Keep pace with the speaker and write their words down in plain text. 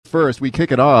first, we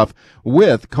kick it off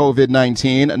with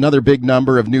COVID-19. Another big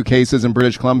number of new cases in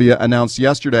British Columbia announced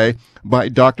yesterday by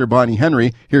Dr. Bonnie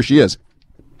Henry. Here she is.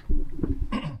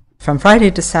 From Friday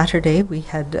to Saturday, we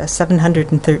had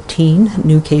 713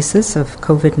 new cases of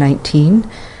COVID-19.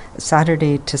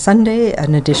 Saturday to Sunday,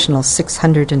 an additional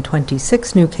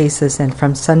 626 new cases, and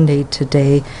from Sunday to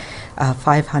today,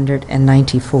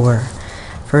 594,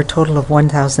 for a total of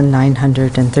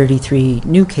 1,933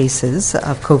 new cases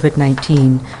of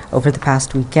COVID-19 over the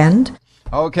past weekend.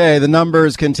 Okay, the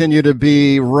numbers continue to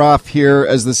be rough here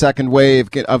as the second wave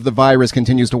of the virus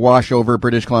continues to wash over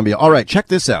British Columbia. All right, check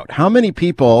this out. How many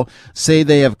people say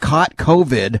they have caught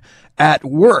COVID at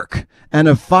work and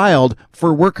have filed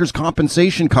for workers'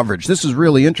 compensation coverage? This is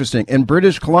really interesting. In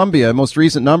British Columbia, most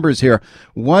recent numbers here,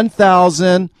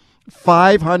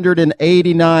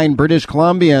 1,589 British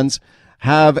Columbians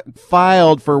have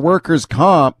filed for workers'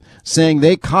 comp saying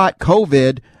they caught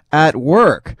COVID at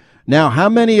work. Now, how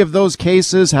many of those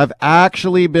cases have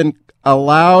actually been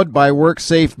allowed by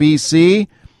WorkSafe BC?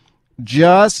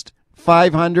 Just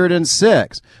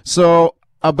 506. So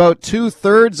about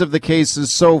 2/3 of the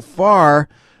cases so far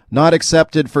not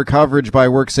accepted for coverage by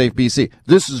WorkSafe BC.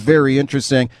 This is very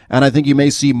interesting, and I think you may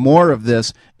see more of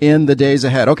this in the days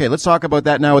ahead. Okay, let's talk about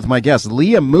that now with my guest,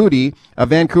 Leah Moody, a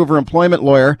Vancouver employment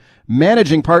lawyer,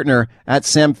 managing partner at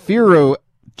Samfiru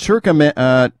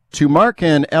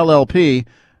Tumarkin LLP.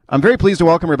 I'm very pleased to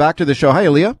welcome her back to the show. Hi,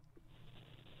 Leah.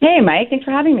 Hey, Mike. Thanks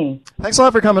for having me. Thanks a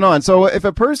lot for coming on. So if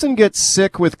a person gets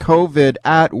sick with COVID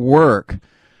at work,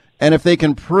 and if they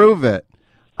can prove it,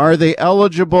 are they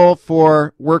eligible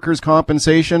for workers'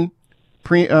 compensation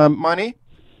money?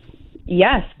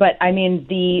 Yes, but I mean,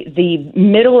 the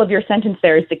middle of your sentence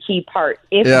there is the key part,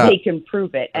 if they can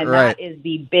prove it. And right. That is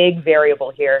the big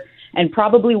variable here, and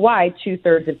probably why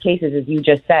 2/3 of cases, as you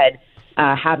just said,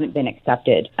 haven't been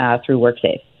accepted through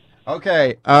WorkSafe.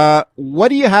 Okay. What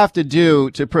do you have to do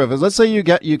to prove it? Let's say you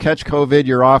catch COVID,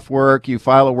 you're off work, you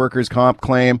file a workers' comp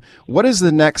claim. What is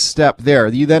the next step there?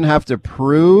 You then have to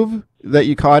prove that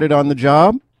you caught it on the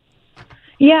job?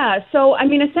 Yeah. So, I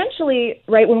mean, essentially,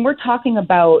 right, when we're talking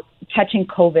about catching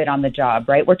COVID on the job,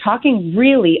 right, we're talking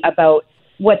really about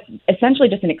what's essentially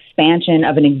just an expansion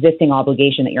of an existing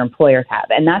obligation that your employers have,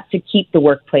 and that's to keep the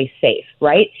workplace safe,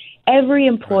 right? Every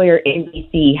employer in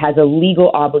BC has a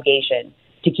legal obligation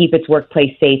to keep its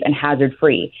workplace safe and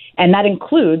hazard-free. And that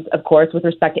includes, of course, with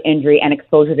respect to injury and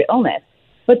exposure to illness.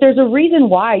 But there's a reason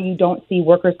why you don't see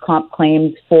workers' comp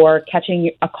claims for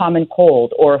catching a common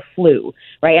cold or a flu,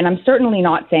 right? And I'm certainly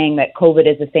not saying that COVID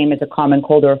is the same as a common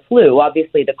cold or a flu.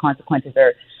 Obviously, the consequences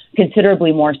are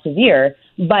considerably more severe,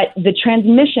 but the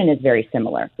transmission is very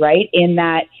similar, right? In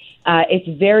that it's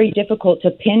very difficult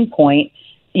to pinpoint,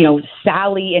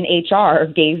 Sally in HR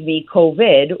gave me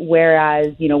COVID,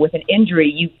 whereas, with an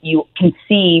injury, you can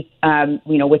see,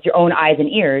 with your own eyes and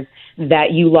ears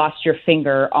that you lost your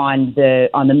finger on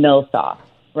the mill saw,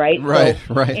 right? Right,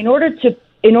 so right. In order to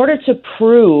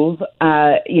prove,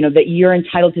 that you're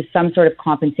entitled to some sort of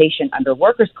compensation under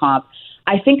workers' comp,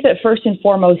 I think that first and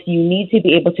foremost, you need to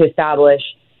be able to establish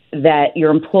that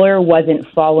your employer wasn't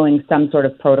following some sort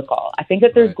of protocol. I think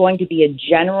that there's going to be a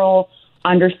general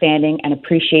understanding and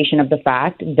appreciation of the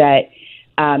fact that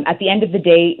at the end of the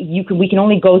day, we can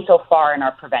only go so far in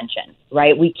our prevention,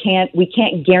 right? We can't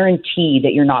guarantee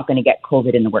that you're not going to get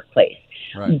COVID in the workplace.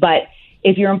 Right. But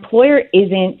if your employer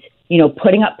isn't,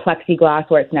 putting up plexiglass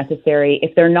where it's necessary,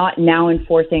 if they're not now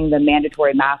enforcing the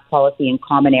mandatory mask policy in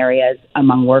common areas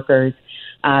among workers,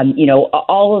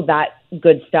 all of that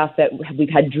good stuff that we've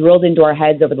had drilled into our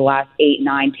heads over the last 8,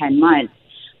 9, 10 months,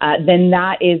 then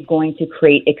that is going to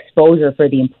create exposure for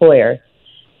the employer.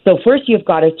 So first you've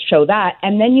got to show that,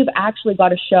 and then you've actually got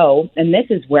to show, and this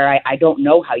is where I don't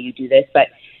know how you do this, but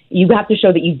you have to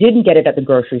show that you didn't get it at the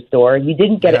grocery store, you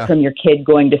didn't get it from your kid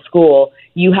going to school,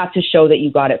 you have to show that you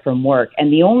got it from work.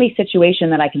 And the only situation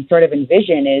that I can sort of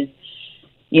envision is,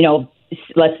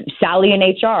 Sally in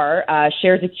HR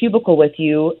shares a cubicle with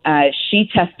you, she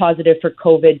tests positive for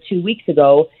COVID 2 weeks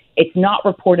ago. It's not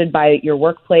reported by your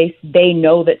workplace. They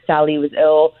know that Sally was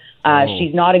ill.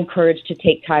 She's not encouraged to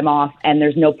take time off, and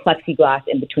there's no plexiglass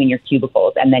in between your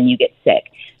cubicles, and then you get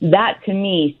sick. That, to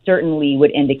me, certainly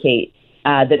would indicate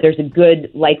that there's a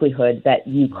good likelihood that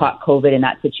you caught COVID in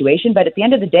that situation. But at the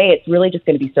end of the day, it's really just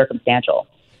going to be circumstantial.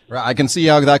 I can see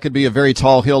how that could be a very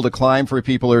tall hill to climb for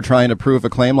people who are trying to prove a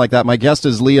claim like that. My guest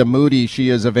is Leah Moody. She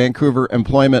is a Vancouver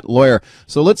employment lawyer.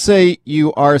 So let's say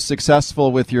you are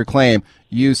successful with your claim.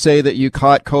 You say that you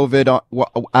caught COVID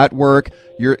at work.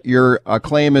 Your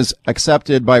claim is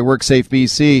accepted by WorkSafe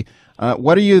BC.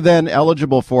 What are you then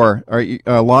eligible for? Are you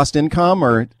lost income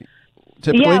or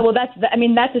typically? Yeah, well,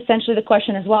 that's essentially the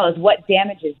question as well, is what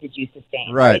damages did you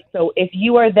sustain? Right. So if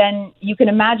you are then, you can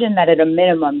imagine that at a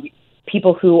minimum,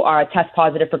 people who are test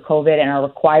positive for COVID and are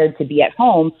required to be at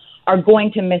home are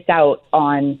going to miss out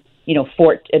on,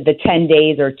 for the 10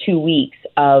 days or 2 weeks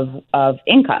of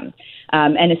income.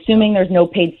 And assuming there's no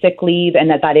paid sick leave and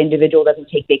that individual doesn't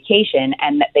take vacation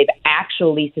and that they've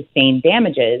actually sustained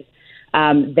damages,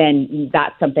 then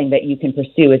that's something that you can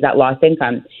pursue, is that lost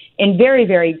income. In very,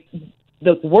 very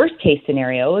the worst case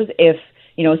scenarios, if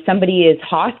somebody is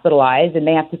hospitalized and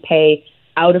they have to pay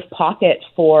out of pocket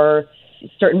for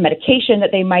certain medication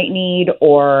that they might need,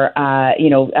 or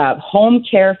home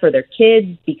care for their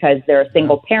kids because they're a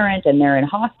single parent and they're in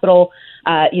hospital,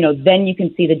 then you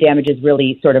can see the damages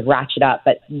really sort of ratchet up.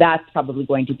 But that's probably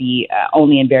going to be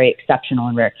only in very exceptional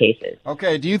and rare cases.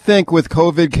 Okay. Do you think with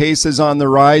COVID cases on the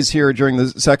rise here during the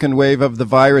second wave of the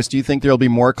virus, do you think there'll be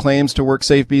more claims to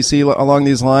WorkSafe BC along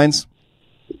these lines?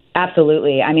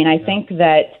 Absolutely. I mean, I think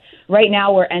that right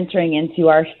now we're entering into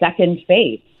our second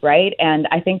phase, right? And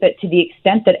I think that to the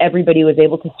extent that everybody was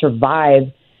able to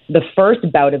survive the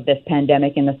first bout of this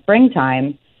pandemic in the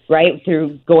springtime, right,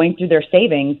 through going through their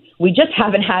savings, we just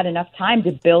haven't had enough time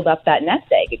to build up that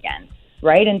nest egg again,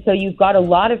 right? And so you've got a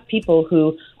lot of people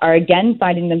who are again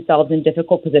finding themselves in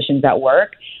difficult positions at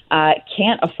work,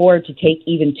 can't afford to take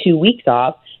even 2 weeks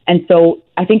off. And so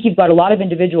I think you've got a lot of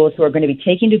individuals who are going to be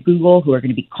taking to Google, who are going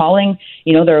to be calling,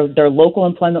 their local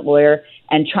employment lawyer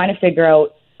and trying to figure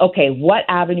out, okay, what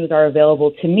avenues are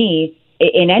available to me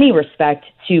in any respect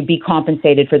to be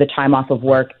compensated for the time off of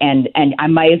work, and I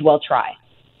might as well try.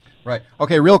 Right.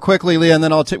 Okay, real quickly, Leah, and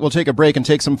then we'll take a break and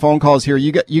take some phone calls here.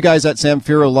 You guys at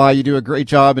Samfiru Law, you do a great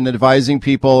job in advising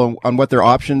people on what their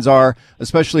options are,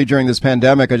 especially during this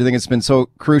pandemic. I think it's been so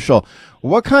crucial.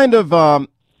 What kind of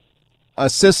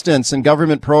assistance and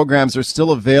government programs are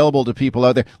still available to people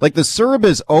out there? Like the CERB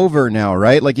is over now,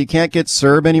 right? Like you can't get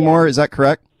CERB anymore. Is that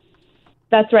correct?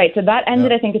 That's right. So that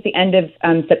ended, I think, at the end of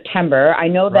September. I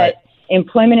know that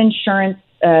employment insurance,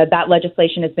 that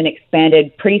legislation has been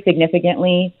expanded pretty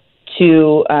significantly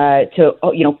to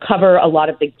cover a lot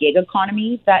of the gig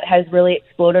economy that has really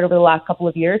exploded over the last couple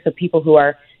of years. So people who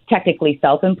are technically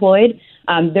self-employed.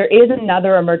 There is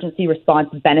another emergency response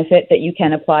benefit that you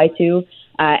can apply to.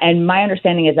 And my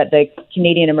understanding is that the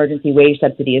Canadian Emergency Wage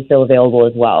Subsidy is still available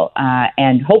as well.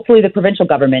 And hopefully the provincial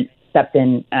government stepped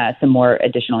in some more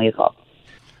additionally as well.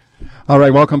 All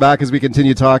right, welcome back as we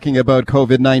continue talking about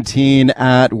COVID-19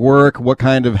 at work. What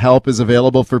kind of help is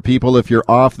available for people if you're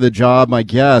off the job? My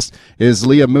guest is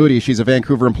Leah Moody. She's a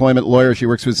Vancouver employment lawyer. She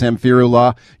works with Samfiru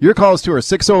Law. Your calls to her,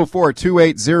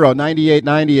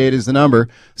 604-280-9898 is the number,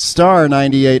 star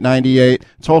 9898,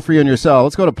 toll free on your cell.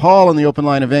 Let's go to Paul on the open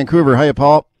line in Vancouver. Hiya,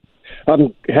 Paul.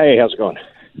 Hey, how's it going?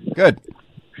 Good.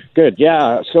 Good,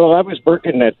 yeah. So I was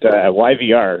working at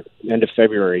YVR end of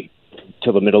February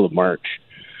till the middle of March.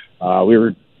 We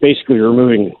were basically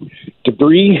removing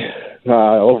debris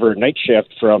over night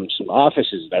shift from some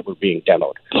offices that were being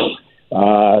demoed.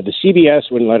 The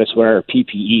CBS wouldn't let us wear our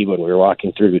PPE when we were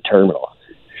walking through the terminal.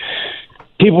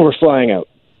 People were flying out.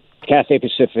 Cathay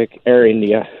Pacific, Air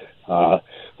India. My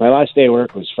last day of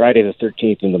work was Friday the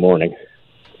 13th in the morning.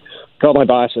 Called my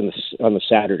boss on the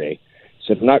Saturday.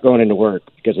 Said, I'm not going into work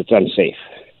because it's unsafe.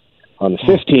 On the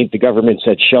 15th, the government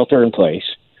said shelter in place.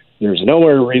 There's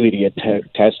nowhere really to get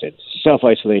tested.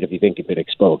 Self-isolate if you think you've been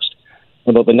exposed.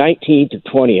 About the 19th or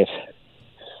 20th,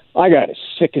 I got as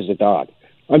sick as a dog.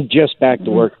 I'm just back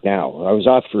to work now. I was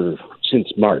off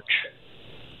since March.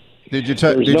 Did you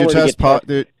test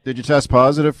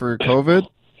positive for COVID?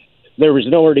 There was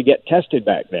nowhere to get tested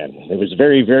back then. It was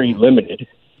very, very limited.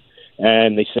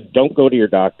 And they said, don't go to your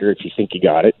doctor if you think you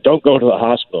got it. Don't go to the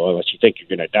hospital unless you think you're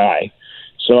going to die.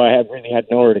 So I really had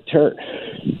nowhere to turn.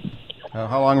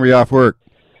 How long were you off work?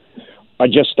 I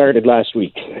just started last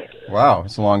week. Wow,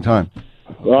 it's a long time.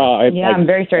 Well, I'm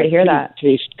very sorry to hear that.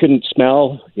 Couldn't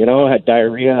smell, I had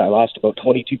diarrhea. I lost about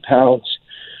 22 pounds,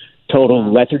 total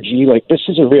lethargy. Like, this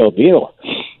is a real deal.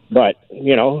 But,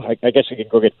 I guess I could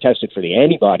go get tested for the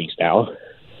antibodies now.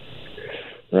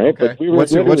 Right? Okay. But we were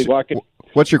walking.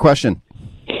 What's your question?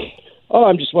 Oh,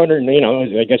 I'm just wondering,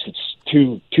 I guess it's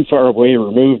too far away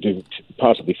removed to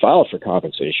possibly file for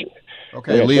compensation.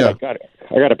 Okay, Leah. I got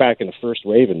it back in the first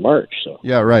wave in March. So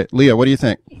yeah, right. Leah, what do you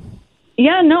think?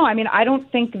 Yeah, no, I mean, I don't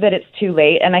think that it's too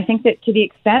late. And I think that to the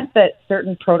extent that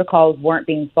certain protocols weren't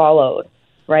being followed,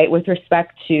 right, with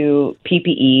respect to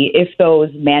PPE, if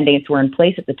those mandates were in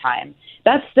place at the time,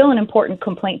 that's still an important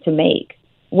complaint to make.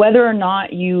 Whether or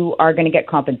not you are going to get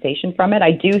compensation from it,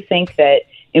 I do think that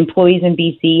employees in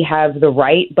BC have the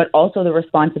right, but also the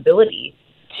responsibility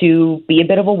to be a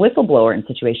bit of a whistleblower in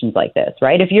situations like this,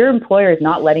 right? If your employer is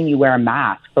not letting you wear a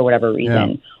mask for whatever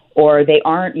reason, or they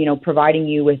aren't, providing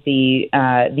you with the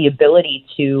ability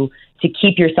to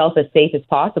keep yourself as safe as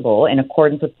possible in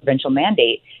accordance with provincial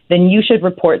mandate, then you should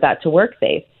report that to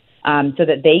WorkSafe so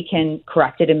that they can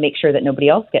correct it and make sure that nobody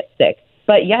else gets sick.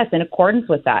 But yes, in accordance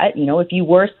with that, if you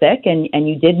were sick and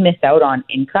you did miss out on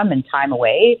income and time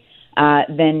away,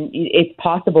 then it's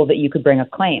possible that you could bring a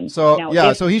claim. So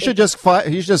so he should just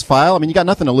file. I mean, you got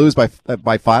nothing to lose by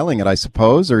filing it, I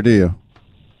suppose, or do you?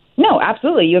 No,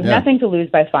 absolutely. You have nothing to lose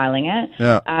by filing it.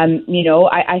 Yeah.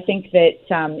 I think that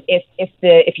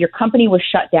if your company was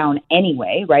shut down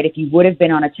anyway, right? If you would have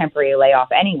been on a temporary layoff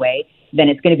anyway, then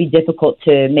it's going to be difficult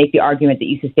to make the argument that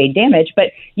you sustained damage.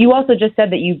 But you also just said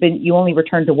that you only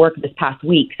returned to work this past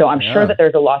week, so I'm sure that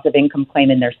there's a loss of income claim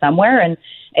in there somewhere. And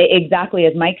exactly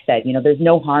as Mike said, there's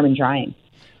no harm in trying.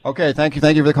 Okay, thank you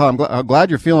for the call. I'm glad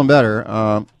you're feeling better,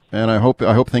 and I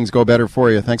hope things go better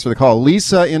for you. Thanks for the call,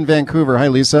 Lisa in Vancouver. Hi,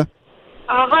 Lisa.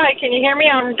 Hi, can you hear me?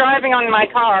 I'm driving on my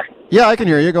car. Yeah, I can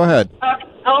hear you. Go ahead.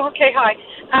 Okay, hi.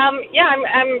 I'm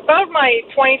about my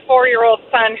 24-year-old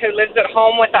son who lives at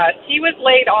home with us. He was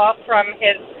laid off from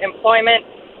his employment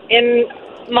in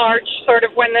March, sort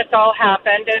of when this all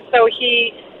happened, and so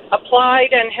he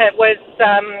applied and was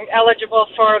eligible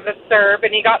for the CERB,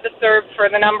 and he got the CERB for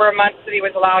the number of months that he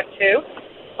was allowed to.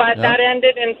 But that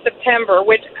ended in September,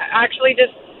 which actually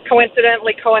just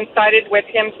coincidentally coincided with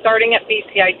him starting at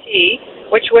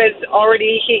BCIT, which was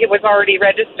he was already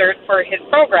registered for his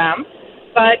program.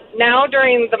 But now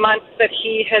during the months that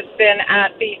he has been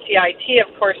at BCIT,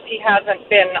 of course, he hasn't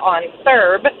been on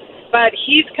CERB, but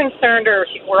he's concerned, or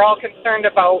we're all concerned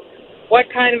about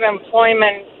what kind of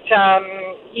employment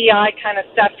EI kind of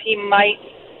stuff he might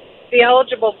be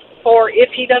eligible for if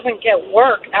he doesn't get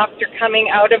work after coming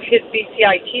out of his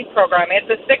BCIT program. It's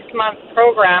a 6-month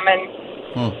program,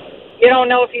 and you don't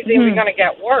know if he's even going to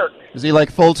get work. Is he like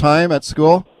full-time at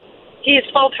school? He's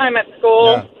full-time at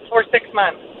school for 6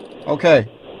 months. Okay.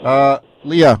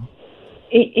 Leah.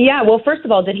 Yeah, well, first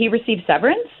of all, did he receive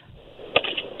severance?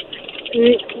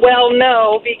 Well,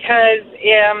 no, because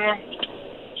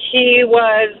he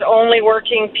was only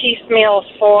working piecemeal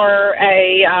for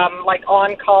a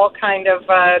on-call kind of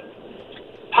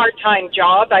part-time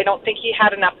job. I don't think he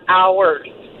had enough hours.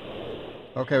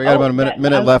 Okay, we got about a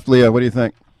minute left, Leah. What do you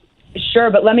think?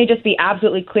 Sure, but let me just be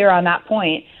absolutely clear on that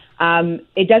point.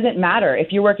 It doesn't matter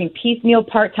if you're working piecemeal,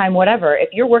 part-time, whatever. If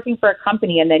you're working for a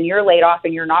company and then you're laid off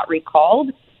and you're not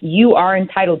recalled, you are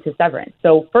entitled to severance.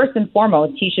 So first and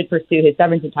foremost, he should pursue his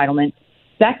severance entitlement.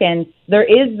 Second, there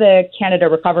is the Canada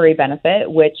Recovery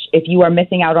Benefit, which if you are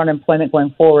missing out on employment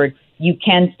going forward, you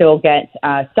can still get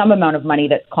some amount of money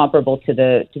that's comparable to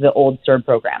the old CERB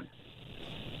program.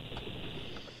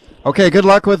 Okay, good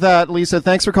luck with that, Lisa.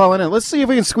 Thanks for calling in. Let's see if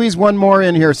we can squeeze one more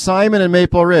in here. Simon in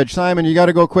Maple Ridge. Simon, you got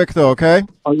to go quick, though, okay?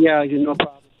 Oh, yeah, no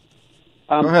problem.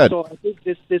 Go ahead. So I think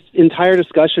this entire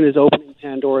discussion is opening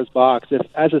Pandora's box. If,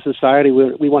 as a society,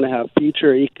 we want to have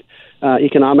future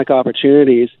economic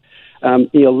opportunities,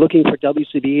 looking for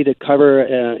WCB to cover,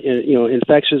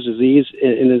 infectious disease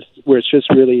where it's just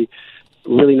really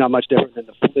not much different than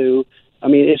the flu. I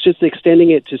mean, it's just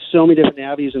extending it to so many different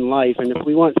avenues in life. And if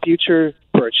we want future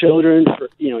for our children, for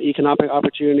economic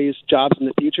opportunities, jobs in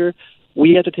the future,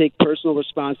 we have to take personal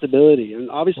responsibility. And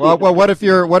obviously, well, what if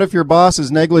your boss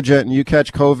is negligent and you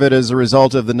catch COVID as a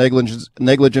result of the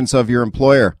negligence of your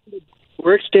employer?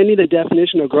 We're extending the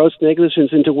definition of gross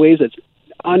negligence into ways that's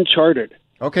uncharted.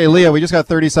 Okay, Leah, we just got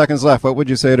 30 seconds left. What would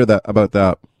you say to that about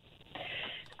that?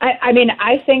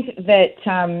 I think that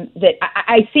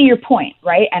I see your point,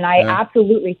 right? And I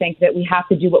absolutely think that we have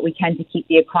to do what we can to keep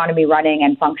the economy running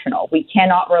and functional. We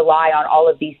cannot rely on all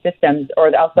of these systems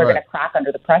or else they're going to crack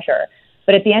under the pressure.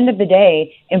 But at the end of the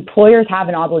day, employers have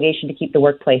an obligation to keep the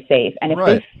workplace safe. And if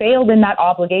they failed in that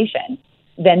obligation,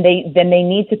 then they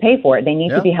need to pay for it. They need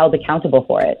to be held accountable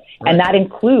for it. Right. And that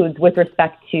includes with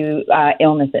respect to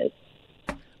illnesses.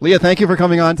 Leah, thank you for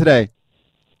coming on today.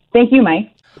 Thank you,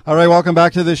 Mike. All right, welcome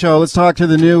back to the show. Let's talk to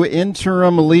the new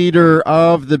interim leader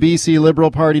of the BC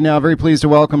Liberal Party now. Very pleased to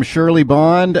welcome Shirley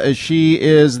Bond. She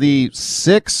is the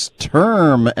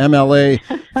 6th-term MLA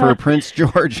for Prince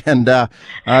George. And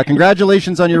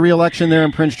congratulations on your re-election there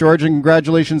in Prince George, and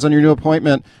congratulations on your new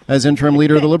appointment as interim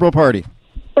leader of the Liberal Party.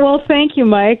 Well, thank you,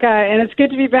 Mike, and it's good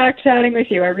to be back chatting with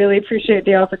you. I really appreciate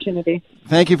the opportunity.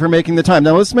 Thank you for making the time.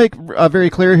 Now, let's make very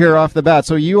clear here off the bat.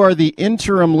 So you are the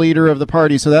interim leader of the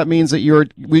party, so that means that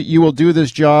you will do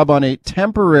this job on a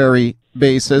temporary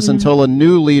basis until a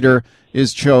new leader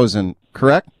is chosen,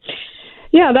 correct?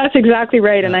 Yeah, that's exactly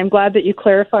right. And I'm glad that you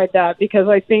clarified that, because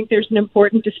I think there's an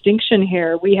important distinction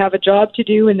here. We have a job to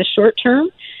do in the short term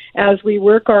as we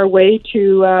work our way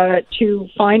to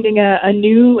finding a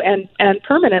new and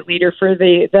permanent leader for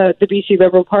the BC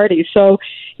Liberal Party. So,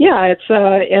 yeah,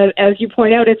 it's as you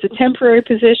point out, it's a temporary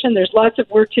position. There's lots of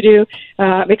work to do.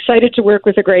 I'm excited to work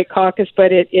with a great caucus,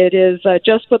 but it is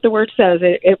just what the word says.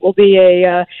 It will be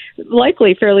a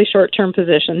likely fairly short-term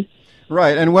position.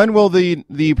 Right. And when will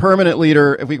the permanent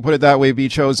leader, if we can put it that way, be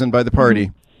chosen by the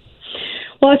party?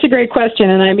 Well, that's a great question.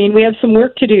 And I mean, we have some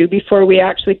work to do before we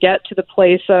actually get to the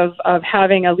place of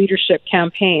having a leadership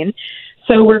campaign.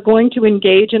 So we're going to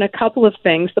engage in a couple of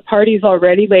things. The party's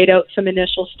already laid out some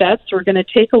initial steps. We're going to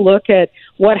take a look at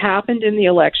what happened in the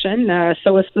election,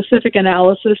 so a specific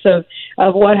analysis of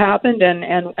what happened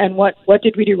and what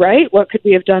did we do right, what could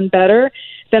we have done better.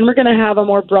 Then we're going to have a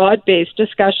more broad-based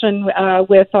discussion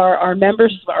with our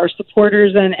members, our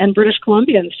supporters, and British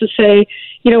Columbians to say,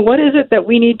 you know, what is it that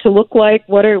we need to look like?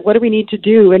 What do we need to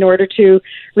do in order to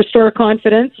restore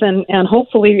confidence and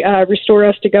hopefully restore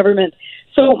us to government?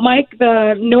 So, Mike,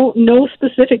 no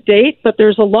specific date, but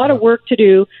there's a lot of work to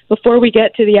do before we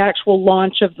get to the actual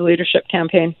launch of the leadership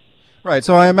campaign. Right.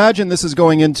 So I imagine this is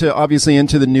going into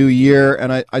the new year,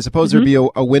 and I suppose there'd be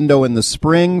a window in the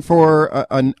spring for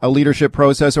a leadership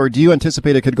process, or do you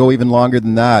anticipate it could go even longer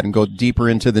than that and go deeper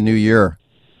into the new year?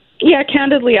 Yeah,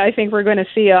 candidly, I think we're going to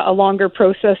see a longer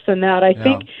process than that. I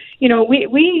think, you know,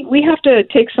 we have to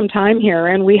take some time here,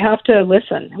 and we have to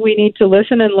listen. We need to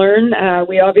listen and learn.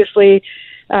 We obviously,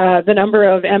 the number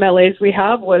of MLAs we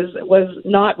have was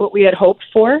not what we had hoped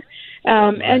for.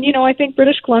 And, you know, I think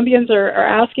British Columbians are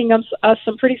asking us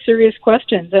some pretty serious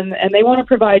questions, and they want to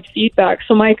provide feedback.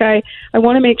 So, Mike, I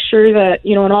want to make sure that,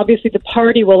 you know, and obviously the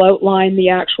party will outline the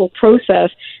actual process,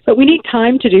 but we need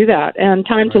time to do that, and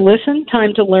time to listen,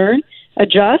 time to learn,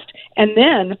 adjust, and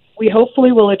then we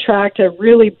hopefully will attract a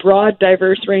really broad,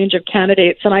 diverse range of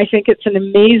candidates. And I think it's an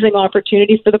amazing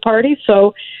opportunity for the party.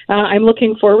 So I'm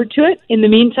looking forward to it. In the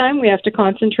meantime, we have to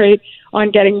concentrate on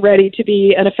getting ready to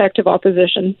be an effective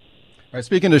opposition. Right,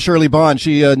 speaking to Shirley Bond,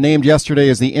 she named yesterday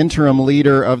as the interim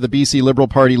leader of the BC Liberal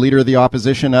Party, leader of the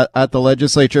opposition at the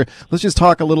legislature. Let's just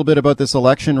talk a little bit about this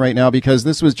election right now, because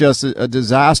this was just a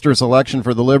disastrous election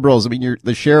for the Liberals. I mean,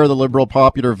 the share of the Liberal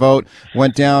popular vote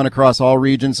went down across all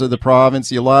regions of the province.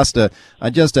 You lost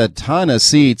just a ton of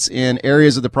seats in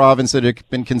areas of the province that have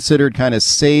been considered kind of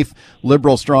safe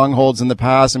Liberal strongholds in the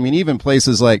past. I mean, even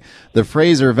places like the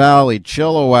Fraser Valley,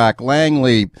 Chilliwack,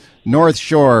 Langley, North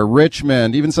Shore,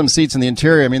 Richmond, even some seats in the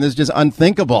interior. I mean, this is just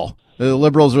unthinkable. The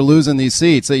Liberals are losing these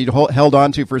seats that you'd held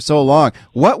on to for so long.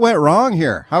 What went wrong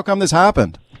here? How come this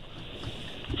happened?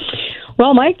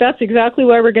 Well, Mike, that's exactly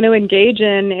why we're going to engage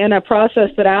in a process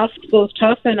that asks those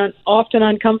tough and often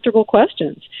uncomfortable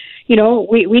questions. You know,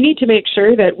 we need to make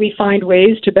sure that we find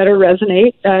ways to better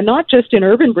resonate, not just in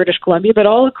urban British Columbia, but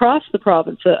all across the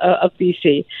province of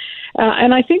BC.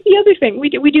 And I think the other thing, we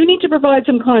do need to provide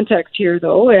some context here,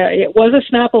 though. It was a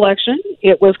snap election.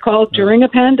 It was called during a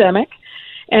pandemic.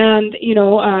 And, you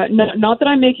know, not that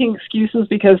I'm making excuses,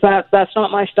 because that's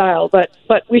not my style, but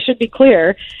we should be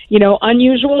clear, you know,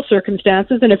 unusual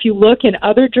circumstances. And if you look in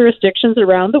other jurisdictions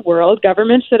around the world,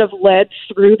 governments that have led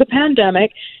through the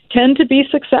pandemic tend to be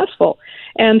successful.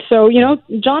 And so, you know,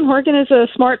 John Horgan is a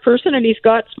smart person, and he's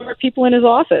got smart people in his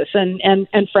office. And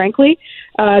frankly,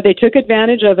 they took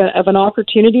advantage of an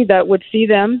opportunity that would see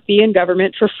them be in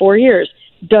government for 4 years.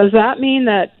 Does that mean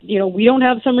that, you know, we don't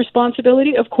have some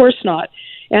responsibility? Of course not.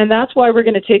 And that's why we're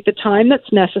going to take the time that's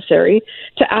necessary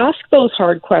to ask those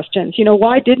hard questions. You know,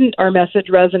 why didn't our message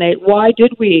resonate? Why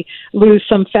did we lose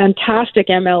some fantastic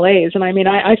MLAs? And I mean,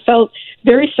 I felt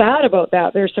very sad about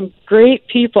that. There's some great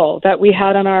people that we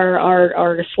had on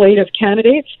our slate of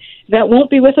candidates that won't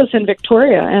be with us in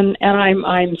Victoria. And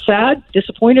I'm sad,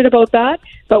 disappointed about that,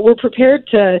 but we're prepared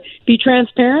to be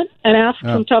transparent and ask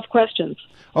some tough questions.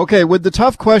 Okay, would the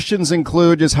tough questions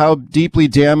include just how deeply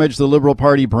damaged the Liberal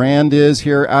Party brand is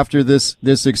here after this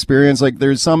experience? Like,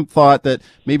 there's some thought that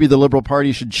maybe the Liberal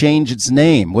Party should change its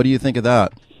name. What do you think of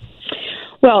that?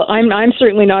 Well, I'm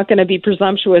certainly not going to be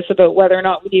presumptuous about whether or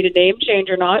not we need a name change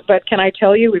or not, but can I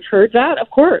tell you we've heard that? Of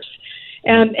course.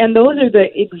 And those are the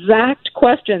exact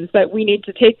questions that we need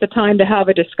to take the time to have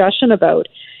a discussion about.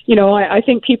 You know, I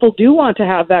think people do want to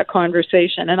have that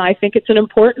conversation, and I think it's an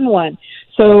important one.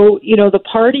 So, you know, the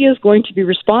party is going to be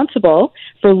responsible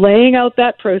for laying out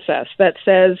that process that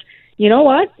says, you know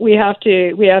what, we have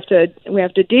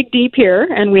to dig deep here,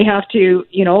 and we have to,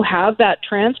 you know, have that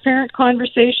transparent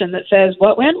conversation that says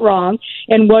what went wrong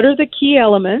and what are the key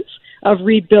elements of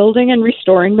rebuilding and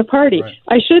restoring the party. Right.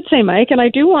 I should say, Mike, and I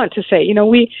do want to say,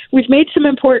 we've made some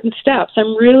important steps.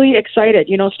 I'm really excited.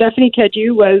 Stephanie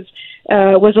Cadieux was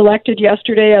elected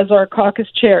yesterday as our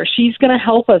caucus chair. She's going to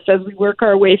help us as we work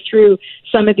our way through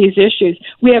some of these issues.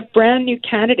 We have brand new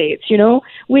candidates. We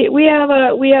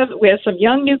have some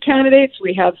young new candidates.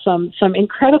 We have some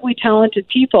incredibly talented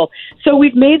people. So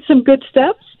we've made some good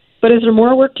steps. But is there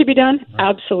more work to be done?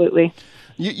 Absolutely.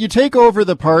 You take over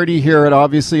the party here at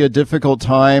obviously a difficult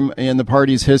time in the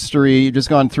party's history. You've just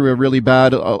gone through a really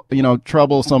bad,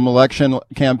 troublesome election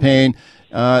campaign.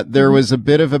 There was a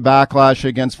bit of a backlash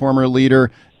against former leader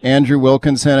Andrew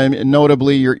Wilkinson, and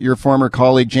notably your former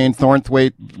colleague Jane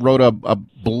Thornthwaite wrote a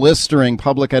blistering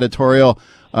public editorial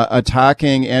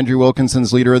attacking Andrew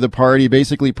Wilkinson's leader of the party,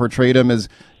 basically portrayed him as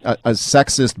a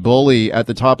sexist bully at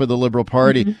the top of the Liberal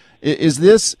Party. Mm-hmm.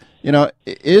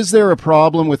 Is there a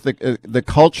problem with the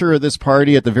culture of this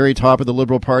party at the very top of the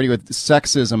Liberal Party with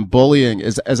sexism, bullying?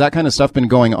 Has that kind of stuff been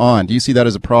going on? Do you see that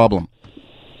as a problem?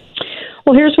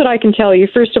 Well, here's what I can tell you.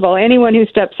 First of all, anyone who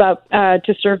steps up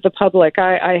to serve the public,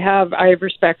 I have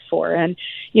respect for. And,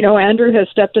 Andrew has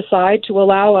stepped aside to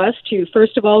allow us to,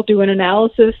 first of all, do an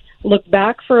analysis, look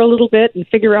back for a little bit and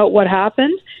figure out what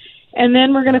happened. And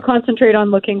then we're going to concentrate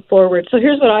on looking forward. So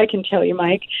here's what I can tell you,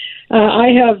 Mike. I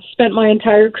have spent my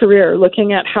entire career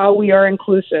looking at how we are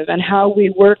inclusive and how we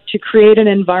work to create an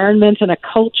environment and a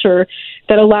culture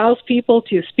that allows people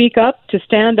to speak up, to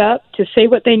stand up, to say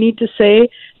what they need to say,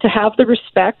 to have the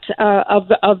respect of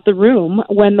the room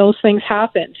when those things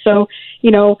happen. So,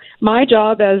 my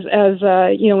job as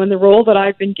in the role that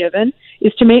I've been given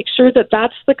is to make sure that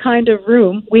that's the kind of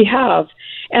room we have.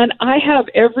 And I have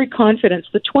every confidence.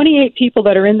 The 28 people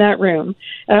that are in that room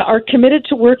are committed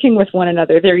to working with one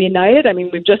another. They're united. I mean,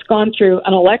 we've just gone through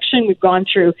an election. We've gone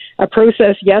through a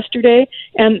process yesterday.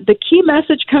 And the key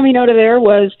message coming out of there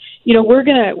was, we're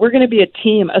gonna be a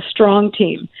team, a strong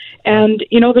team. And,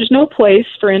 there's no place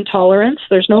for intolerance.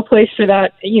 There's no place for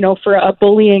that, for a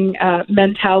bullying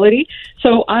mentality.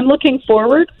 So I'm looking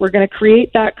forward. We're going to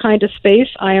create that kind of space.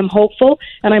 I am hopeful,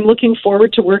 and I'm looking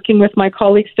forward to working with my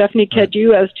colleague Stephanie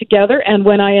Cadieux as together. And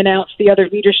when I announce the other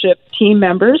leadership team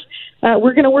members,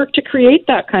 we're going to work to create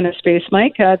that kind of space,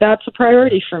 Mike. That's a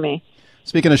priority for me.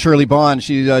 Speaking of Shirley Bond,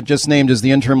 she just named as the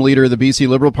interim leader of the BC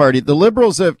Liberal Party. The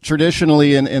Liberals have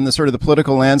traditionally, in the sort of the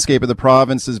political landscape of the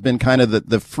province, has been kind of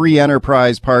the free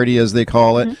enterprise party, as they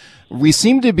call it. Mm-hmm. We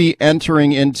seem to be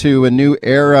entering into a new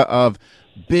era of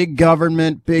big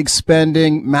government, big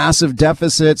spending, massive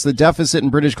deficits. The deficit in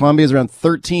British Columbia is around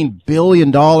 $13 billion.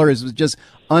 It was just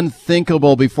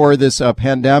unthinkable before this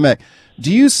pandemic.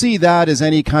 Do you see that as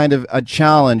any kind of a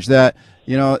challenge that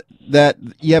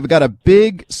you have got a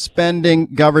big spending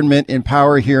government in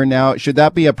power here now? Should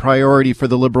that be a priority for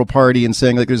the Liberal Party in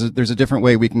saying, like, there's a different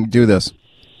way we can do this?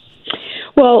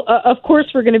 Well, of course,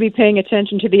 we're going to be paying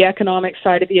attention to the economic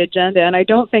side of the agenda, and I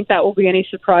don't think that will be any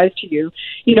surprise to you.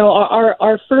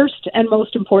 Our first and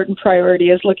most important priority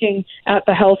is looking at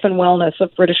the health and wellness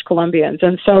of British Columbians,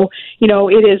 and so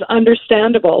it is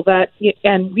understandable that,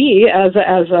 and we as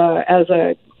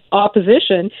a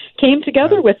opposition came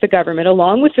together with the government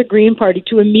along with the Green Party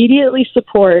to immediately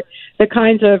support the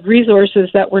kinds of resources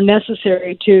that were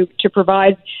necessary to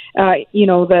provide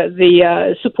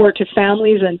the support to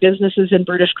families and businesses in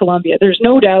British Columbia. There's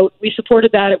no doubt we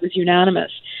supported that. It was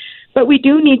unanimous. But we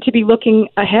do need to be looking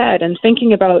ahead and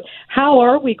thinking about how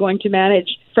are we going to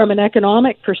manage from an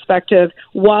economic perspective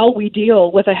while we deal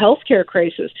with a healthcare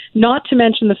crisis, not to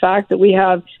mention the fact that we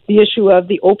have the issue of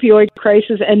the opioid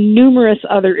crisis and numerous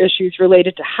other issues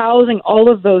related to housing, all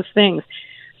of those things.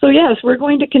 So yes, we're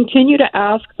going to continue to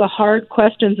ask the hard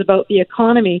questions about the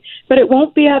economy, but it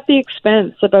won't be at the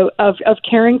expense of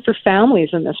caring for families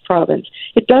in this province.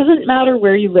 It doesn't matter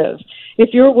where you live.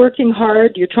 If you're working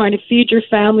hard, you're trying to feed your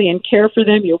family and care for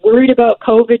them, you're worried about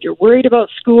COVID, you're worried about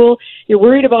school, you're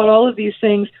worried about all of these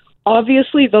things,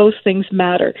 obviously those things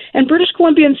matter. And British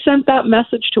Columbians sent that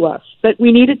message to us, that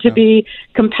we needed to be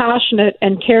compassionate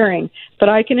and caring. But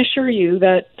I can assure you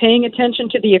that paying attention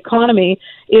to the economy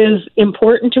is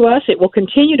important to us. It will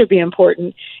continue to be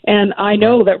important. And I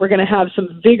know that we're going to have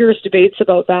some vigorous debates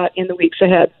about that in the weeks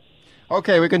ahead.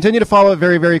 Okay, we continue to follow it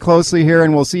very, very closely here,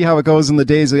 and we'll see how it goes in the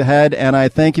days ahead. And I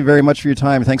thank you very much for your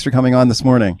time. Thanks for coming on this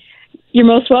morning. You're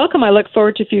most welcome. I look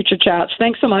forward to future chats.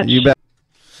 Thanks so much. You bet.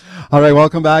 All right,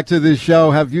 welcome back to the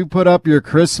show. Have you put up your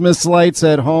Christmas lights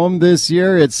at home this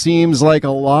year? It seems like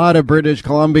a lot of British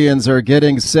Columbians are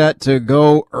getting set to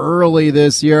go early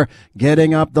this year,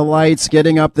 getting up the lights,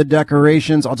 getting up the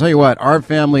decorations. I'll tell you what, our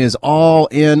family is all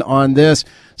in on this.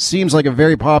 Seems like a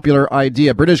very popular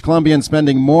idea. British Columbians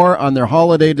spending more on their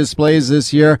holiday displays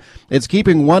this year. It's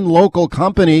keeping one local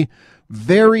company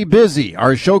very busy.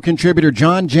 Our show contributor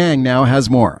John Jang now has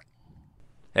more.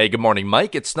 Hey, good morning,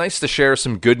 Mike. It's nice to share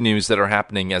some good news that are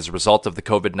happening as a result of the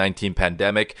COVID-19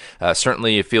 pandemic.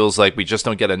 Certainly, it feels like we just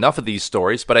don't get enough of these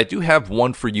stories, but I do have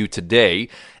one for you today.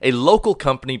 A local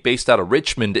company based out of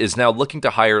Richmond is now looking to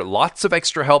hire lots of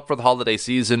extra help for the holiday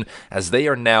season as they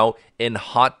are now in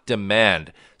hot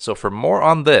demand. So for more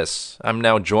on this, I'm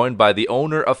now joined by the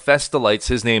owner of Festa Lights.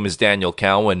 His name is Daniel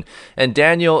Cowan. And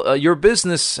Daniel, your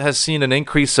business has seen an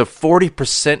increase of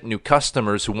 40% new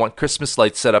customers who want Christmas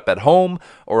lights set up at home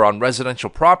or on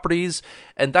residential properties.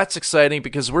 And that's exciting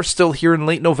because we're still here in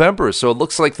late November. So it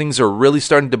looks like things are really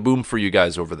starting to boom for you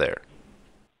guys over there.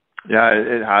 Yeah,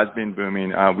 it has been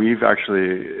booming. We've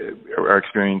actually are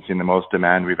experiencing the most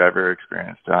demand we've ever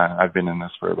experienced. I've been in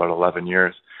this for about 11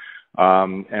 years.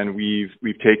 And we've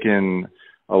taken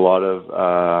a lot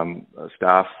of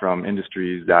staff from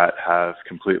industries that have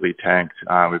completely tanked.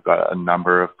 We've got a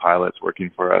number of pilots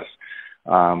working for us.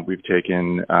 We've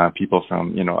taken people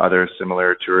from other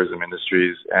similar tourism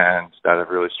industries and that have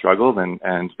really struggled,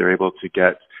 and they're able to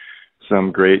get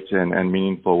some great and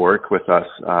meaningful work with us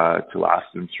to last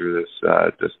them through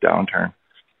this downturn.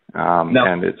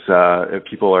 And it's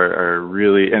people are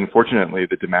really, and fortunately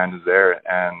the demand is there,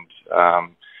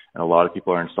 and a lot of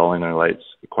people are installing their lights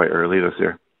quite early this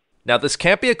year. Now, this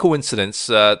can't be a coincidence.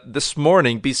 This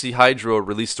morning, BC Hydro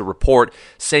released a report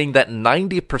saying that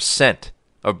 90%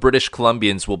 of British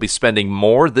Columbians will be spending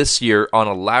more this year on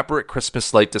elaborate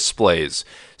Christmas light displays.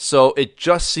 So it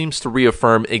just seems to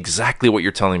reaffirm exactly what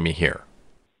you're telling me here.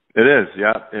 It is,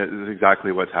 yeah. It is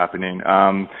exactly what's happening.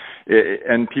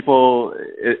 And people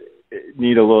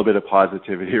need a little bit of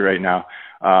positivity right now.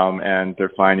 And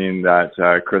they're finding that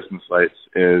Christmas lights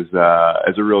is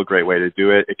a real great way to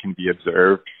do it. It can be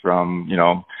observed from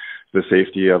the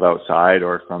safety of outside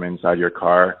or from inside your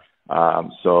car.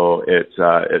 So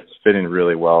it's fitting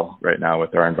really well right now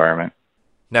with our environment.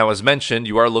 Now, as mentioned,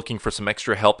 you are looking for some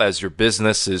extra help as your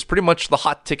business is pretty much the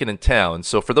hot ticket in town.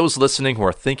 So for those listening who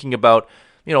are thinking about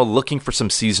looking for some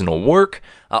seasonal work,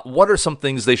 what are some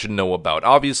things they should know about?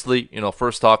 Obviously,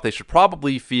 first off, they should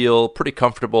probably feel pretty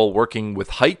comfortable working with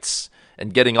heights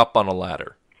and getting up on a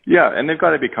ladder. Yeah, and they've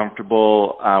got to be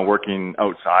comfortable working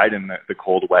outside in the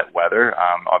cold, wet weather.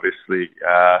 Obviously,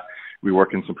 we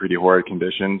work in some pretty horrid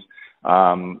conditions.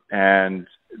 And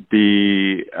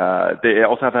they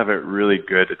also have to have a really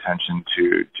good attention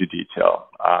to detail.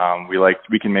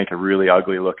 We can make a really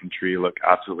ugly looking tree look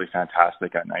absolutely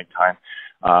fantastic at nighttime.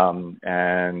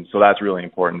 And so that's really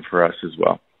important for us as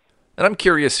well. And I'm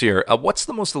curious here, what's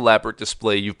the most elaborate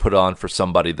display you've put on for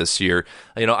somebody this year?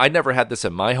 I never had this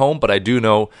at my home, but I do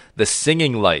know the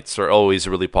singing lights are always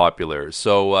really popular.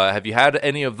 So have you had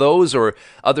any of those or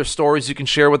other stories you can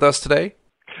share with us today?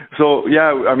 So,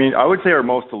 yeah, I would say our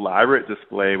most elaborate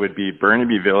display would be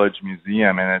Burnaby Village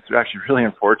Museum, and it's actually really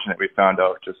unfortunate. We found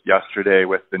out just yesterday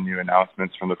with the new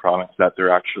announcements from the province that they're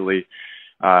actually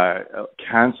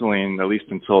canceling, at least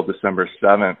until December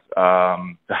 7th,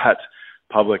 that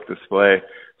public display.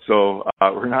 So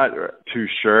we're not too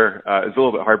sure. It's a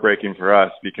little bit heartbreaking for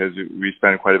us because we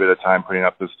spend quite a bit of time putting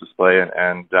up this display,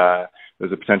 and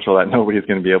there's a potential that nobody's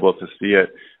going to be able to see it.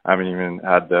 I haven't even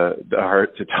had the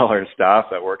heart to tell our staff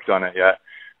that worked on it yet.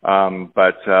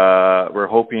 But we're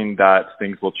hoping that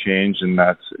things will change and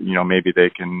that, maybe they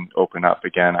can open up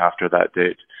again after that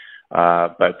date.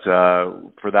 But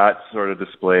for that sort of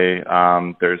display,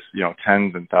 there's,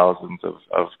 tens and thousands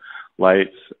of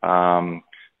lights,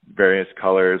 various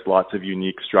colors, lots of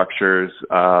unique structures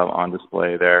on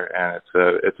display there, and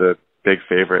it's a big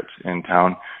favorite in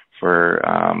town for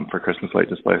Christmas light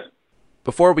displays.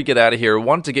 Before we get out of here, I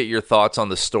wanted to get your thoughts on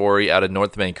the story out of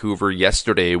North Vancouver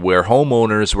yesterday where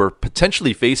homeowners were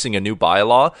potentially facing a new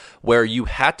bylaw where you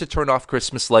had to turn off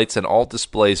Christmas lights and all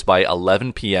displays by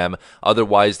 11 p.m.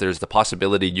 Otherwise, there's the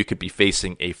possibility you could be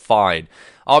facing a fine.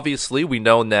 Obviously, we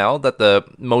know now that the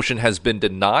motion has been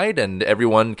denied and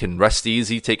everyone can rest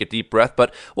easy, take a deep breath.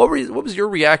 But what was your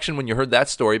reaction when you heard that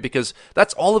story? Because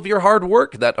that's all of your hard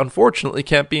work that unfortunately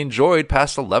can't be enjoyed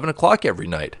past 11 o'clock every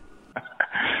night.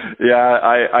 Yeah,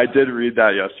 I did read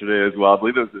that yesterday as well. I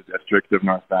believe it was the district of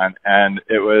North Van, and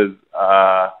it was,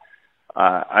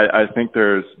 I think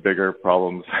there's bigger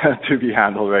problems to be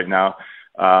handled right now.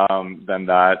 than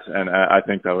that. And I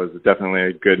think that was definitely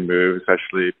a good move,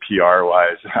 especially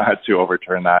PR-wise, to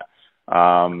overturn that.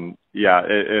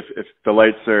 If the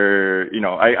lights are,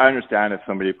 I understand if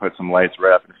somebody puts some lights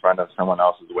right up in front of someone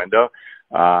else's window,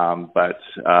 but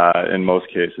in most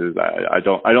cases, I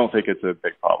don't think it's a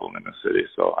big problem in the city.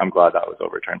 So I'm glad that was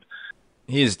overturned.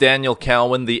 He is Daniel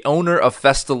Calwin, the owner of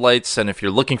Festa Lights, and if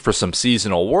you're looking for some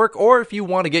seasonal work or if you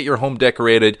want to get your home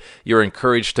decorated, you're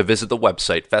encouraged to visit the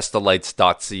website,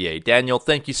 festalights.ca. Daniel,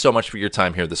 thank you so much for your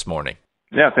time here this morning.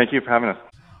 Yeah, thank you for having us.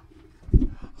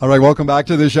 All right, welcome back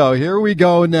to the show. Here we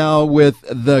go now with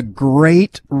the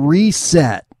Great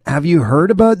Reset. Have you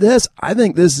heard about this? I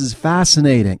think this is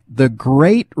fascinating. The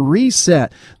Great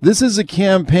Reset. This is a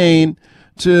campaign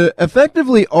to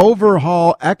effectively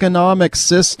overhaul economic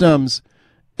systems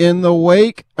in the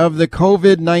wake of the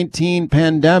COVID-19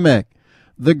 pandemic.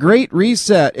 The Great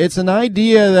Reset, it's an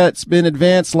idea that's been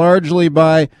advanced largely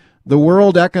by the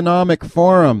World Economic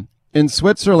Forum in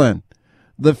Switzerland.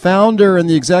 The founder and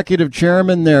the executive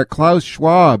chairman there, Klaus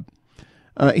Schwab,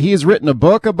 he has written a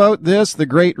book about this, The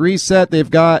Great Reset.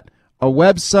 They've got a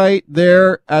website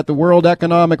there at the World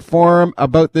Economic Forum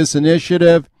about this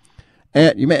initiative.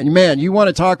 And man, you want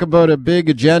to talk about a big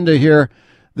agenda here.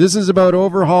 This is about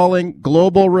overhauling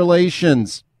global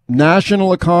relations,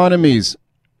 national economies,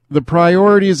 the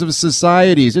priorities of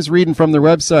societies. Just reading from their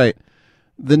website.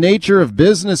 The nature of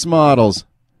business models,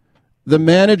 the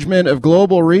management of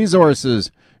global resources.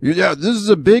 Yeah, this is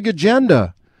a big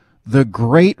agenda. The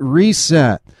Great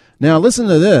Reset. Now, listen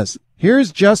to this.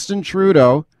 Here's Justin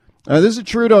Trudeau. This is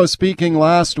Trudeau speaking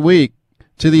last week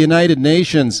to the United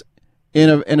Nations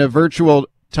in a virtual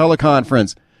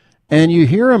teleconference. And you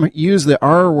hear him use the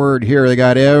R word here. They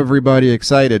got everybody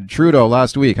excited. Trudeau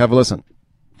last week. Have a listen.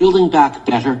 Building back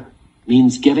better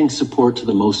means getting support to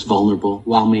the most vulnerable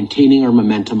while maintaining our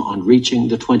momentum on reaching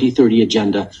the 2030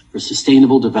 Agenda for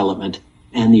Sustainable Development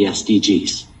and the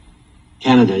SDGs.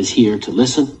 Canada is here to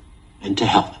listen and to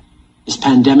help. This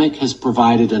pandemic has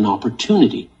provided an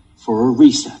opportunity for a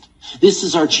reset. This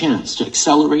is our chance to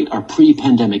accelerate our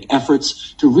pre-pandemic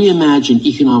efforts to reimagine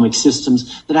economic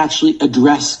systems that actually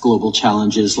address global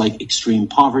challenges like extreme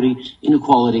poverty,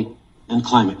 inequality, and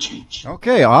climate change.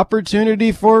 Okay,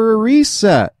 opportunity for a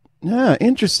reset. Yeah,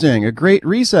 interesting. A great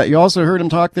reset. You also heard him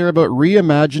talk there about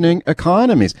reimagining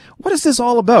economies. What is this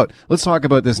all about? Let's talk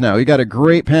about this now. We got a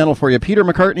great panel for you. Peter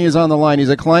McCartney is on the line. He's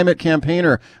a climate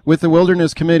campaigner with the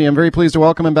Wilderness Committee. I'm very pleased to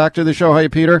welcome him back to the show. Hi,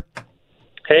 Peter.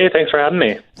 Hey, thanks for having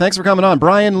me. Thanks for coming on.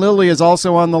 Brian Lilly is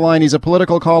also on the line. He's a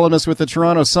political columnist with the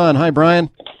Toronto Sun. Hi, Brian.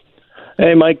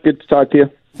 Hey, Mike. Good to talk to you.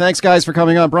 Thanks, guys, for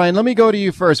coming on. Brian, let me go to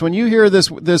you first. When you hear this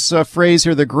phrase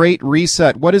here, the Great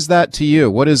Reset, what is that to you?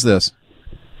 What is this?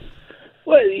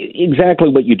 Well, exactly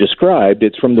what you described.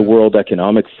 It's from the World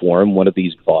Economic Forum, one of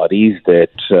these bodies that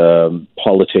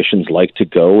politicians like to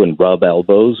go and rub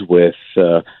elbows with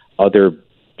other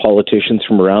politicians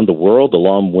from around the world,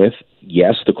 along with,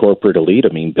 yes, the corporate elite.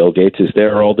 I mean, Bill Gates is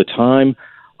there all the time.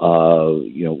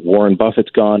 Warren Buffett's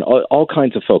gone. All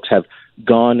kinds of folks have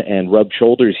gone and rubbed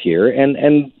shoulders here.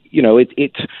 And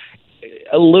it's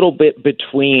a little bit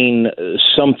between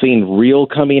something real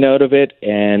coming out of it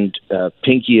and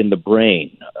Pinky in the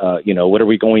Brain. What are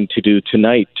we going to do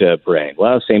tonight, Brain?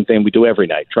 Well, same thing we do every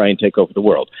night, try and take over the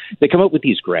world. They come up with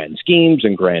these grand schemes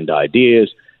and grand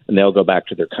ideas, and they'll go back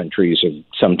to their countries, and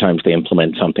sometimes they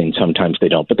implement something, sometimes they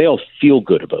don't, but they all feel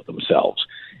good about themselves.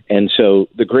 And so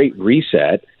the Great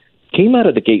Reset came out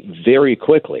of the gate very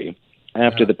quickly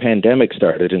after the pandemic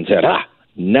started and said,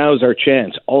 now's our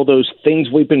chance. All those things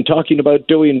we've been talking about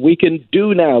doing, we can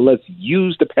do now. Let's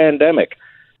use the pandemic.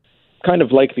 Kind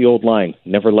of like the old line,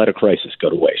 never let a crisis go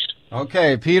to waste.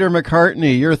 Okay, Peter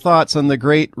McCartney, your thoughts on the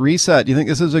Great Reset. Do you think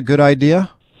this is a good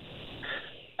idea?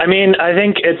 I mean, I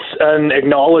think it's an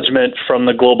acknowledgement from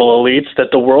the global elites that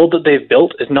the world that they've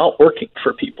built is not working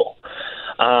for people.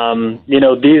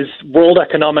 These World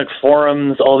Economic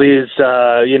Forums, all these,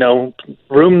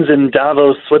 rooms in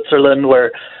Davos, Switzerland,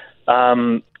 where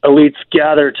elites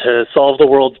gather to solve the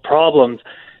world's problems.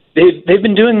 They've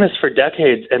been doing this for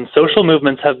decades, and social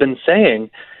movements have been saying,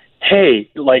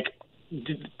 hey, like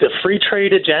the free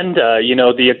trade agenda,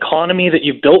 the economy that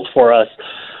you built for us,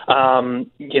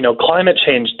 climate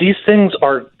change, these things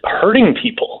are hurting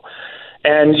people.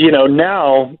 And,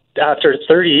 now after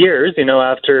 30 years,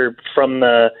 from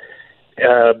the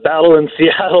battle in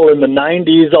Seattle in the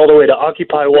 90s all the way to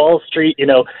Occupy Wall Street,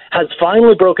 has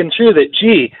finally broken through that,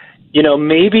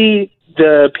 maybe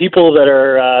the people that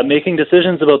are making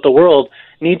decisions about the world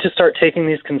need to start taking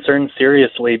these concerns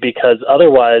seriously, because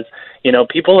otherwise,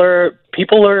 people are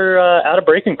at a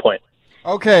breaking point.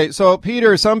 Okay, so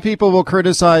Peter, some people will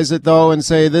criticize it though and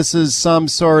say this is some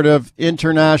sort of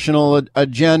international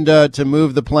agenda to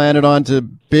move the planet onto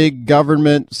big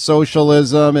government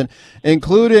socialism, and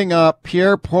including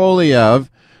Pierre Poilievre,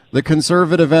 the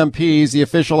conservative MP, the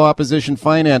official opposition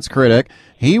finance critic.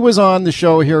 He was on the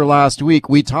show here last week.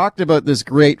 We talked about this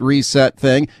Great Reset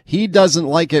thing. He doesn't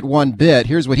like it one bit.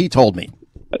 Here's what he told me.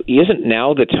 Isn't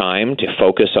now the time to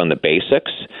focus on the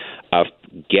basics of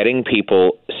getting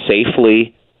people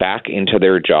safely back into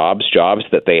their jobs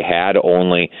that they had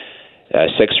only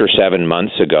 6 or 7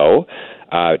 months ago,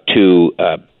 to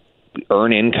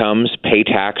earn incomes, pay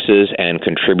taxes, and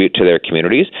contribute to their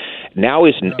communities? Now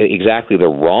is exactly the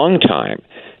wrong time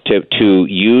to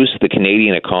use the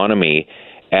Canadian economy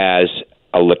as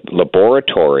a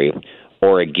laboratory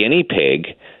or a guinea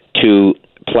pig to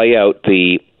play out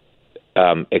the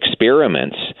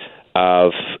experiments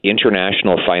of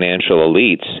international financial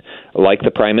elites like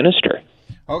the Prime Minister.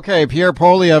 Okay, Pierre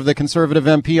Poilievre, the Conservative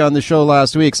MP, on the show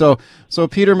last week. So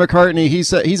Peter McCartney,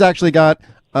 he's actually got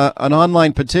an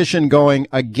online petition going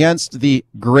against the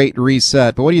Great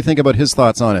Reset. But what do you think about his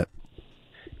thoughts on it?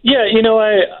 Yeah,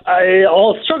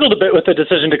 I'll struggled a bit with the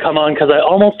decision to come on because I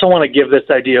almost don't want to give this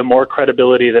idea more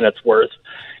credibility than it's worth.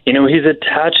 He's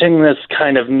attaching this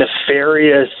kind of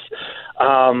nefarious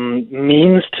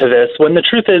means to this, when the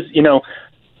truth is,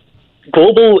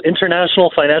 global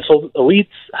international financial elites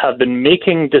have been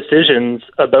making decisions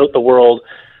about the world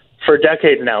for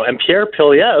decades now. And Pierre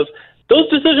Poilievre, those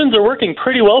decisions are working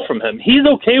pretty well from him. He's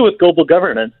okay with global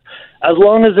governance as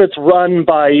long as it's run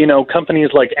by, companies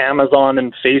like Amazon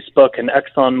and Facebook and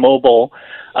ExxonMobil.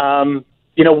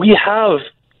 We have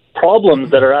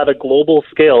problems that are at a global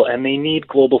scale, and they need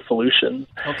global solutions.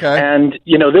 Okay. And,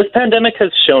 this pandemic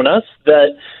has shown us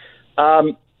that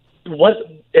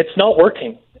it's not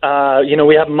working.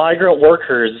 We have migrant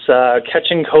workers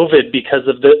catching COVID because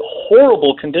of the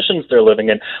horrible conditions they're living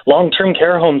in, long-term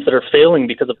care homes that are failing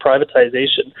because of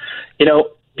privatization.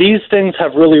 These things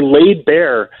have really laid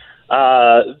bare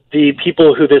the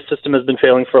people who this system has been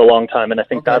failing for a long time, and I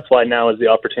think that's why now is the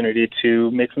opportunity to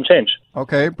make some change.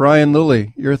 Okay, Brian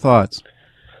Lilly, your thoughts?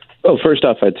 Well, first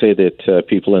off, I'd say that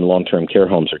people in long-term care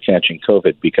homes are catching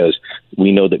COVID because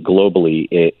we know that globally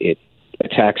it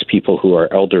attacks people who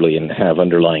are elderly and have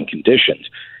underlying conditions,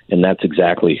 and that's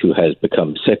exactly who has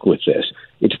become sick with this.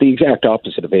 It's the exact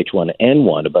opposite of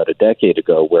H1N1 about a decade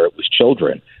ago, where it was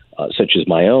children, such as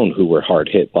my own, who were hard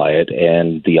hit by it,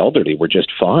 and the elderly were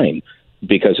just fine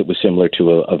because it was similar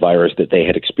to a virus that they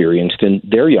had experienced in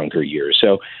their younger years.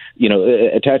 So,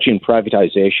 attaching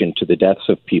privatization to the deaths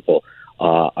of people,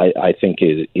 I think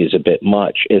is a bit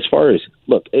much. As far as,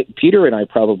 look, Peter and I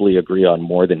probably agree on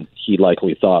more than he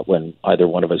likely thought when either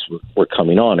one of us were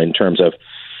coming on, in terms of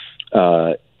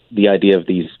the idea of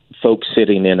these folks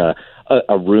sitting in a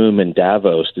room in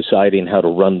Davos deciding how to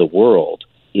run the world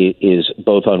is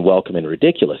both unwelcome and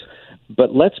ridiculous.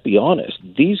 But let's be honest,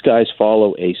 these guys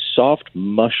follow a soft,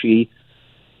 mushy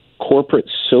corporate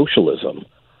socialism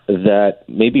that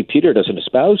maybe Peter doesn't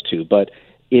espouse to, but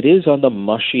it is on the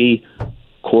mushy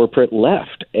corporate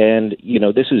left. And,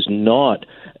 this is not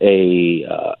a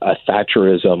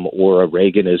Thatcherism or a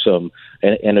Reaganism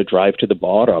and a drive to the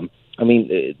bottom. I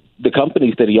mean, the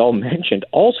companies that he all mentioned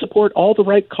all support all the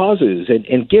right causes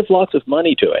and give lots of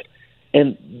money to it.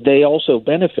 And they also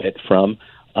benefit from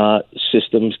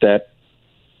systems that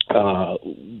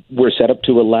were set up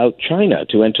to allow China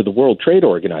to enter the World Trade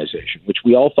Organization, which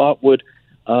we all thought would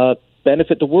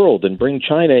benefit the world and bring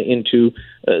China into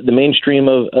the mainstream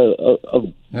of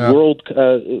world,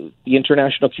 the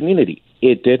international community.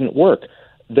 It didn't work.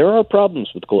 There are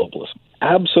problems with globalism,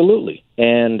 absolutely.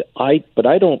 But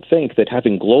I don't think that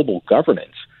having global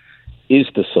governance is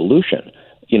the solution.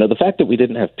 The fact that we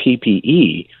didn't have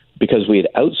PPE because we had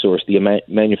outsourced the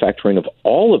manufacturing of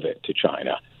all of it to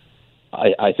China,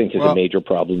 I think is a major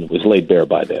problem that was laid bare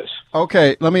by this.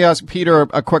 Okay, let me ask Peter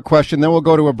a quick question, then we'll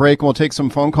go to a break and we'll take some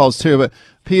phone calls too. But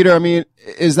Peter, I mean,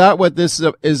 is that what this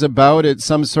is about? It's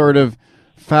some sort of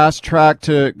fast track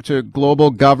to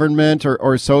global government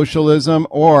or socialism?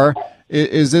 Or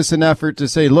is this an effort to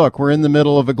say, look, we're in the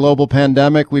middle of a global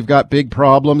pandemic, we've got big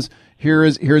problems,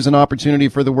 here's an opportunity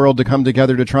for the world to come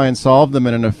together to try and solve them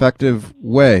in an effective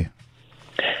way?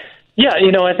 Yeah,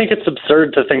 I think it's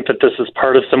absurd to think that this is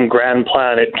part of some grand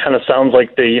plan. It kind of sounds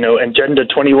like the, Agenda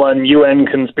 21 UN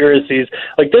conspiracies.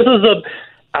 Like, this is a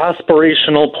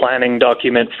aspirational planning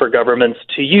document for governments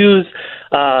to use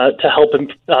to help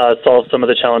solve some of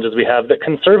the challenges we have that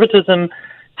conservatism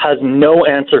has no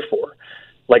answer for.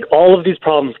 Like, all of these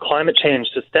problems, climate change,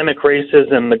 systemic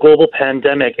racism, the global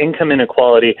pandemic, income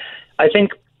inequality, I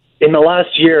think in the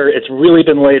last year, it's really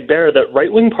been laid bare that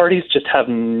right-wing parties just have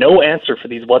no answer for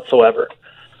these whatsoever.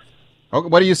 Okay,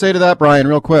 what do you say to that, Brian,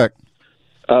 real quick?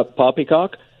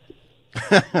 Poppycock?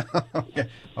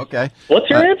 Okay. What's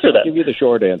your answer then? I'll give you the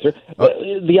short answer.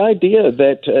 The idea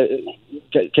that,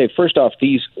 first off,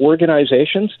 these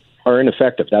organizations are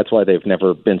ineffective. That's why they've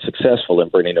never been successful in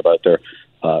bringing about their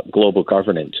global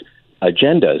governance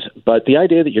agendas. But the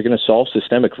idea that you're going to solve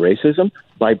systemic racism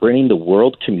by bringing the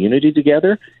world community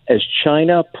together, as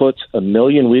China puts 1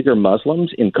 million Uyghur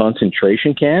Muslims in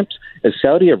concentration camps, as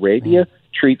Saudi Arabia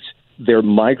treats their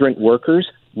migrant workers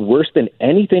worse than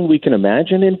anything we can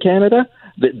imagine in Canada,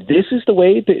 that this is the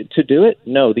way to do it?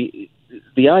 No, the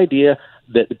idea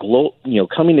that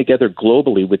coming together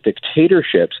globally with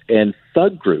dictatorships and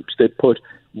thug groups that put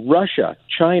Russia,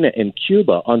 China, and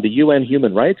Cuba on the UN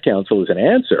Human Rights Council as an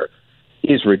answer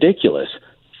is ridiculous.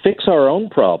 Fix our own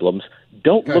problems.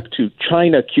 Don't look to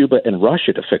China, Cuba, and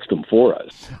Russia to fix them for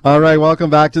us. All right, welcome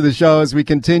back to the show as we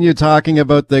continue talking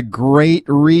about the Great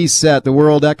Reset. The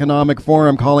World Economic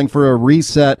Forum calling for a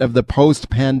reset of the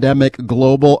post-pandemic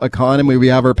global economy. We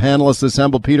have our panelists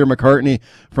assembled: Peter McCartney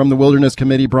from the Wilderness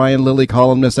Committee, Brian Lilly,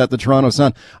 columnist at the Toronto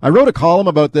Sun. I wrote a column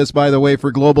about this, by the way, for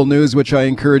Global News, which I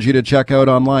encourage you to check out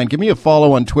online. Give me a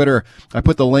follow on Twitter. I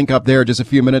put the link up there just a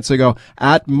few minutes ago,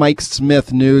 at Mike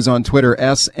Smith News on Twitter,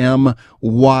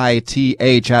 SMYTH,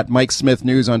 at Mike Smith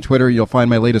News on Twitter. You'll find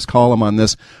my latest column on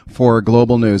this for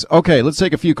Global News. Okay, let's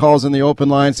take a few calls in the open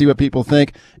line, see what people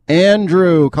think.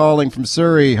 Andrew calling from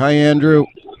Surrey. Hi, Andrew.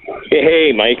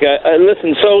 Hey, Mike.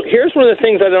 Listen, so here's one of the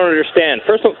things I don't understand.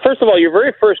 First of all, your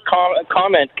very first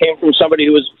comment came from somebody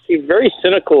who was very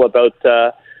cynical about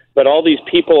all these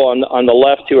people on the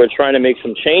left who are trying to make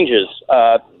some changes.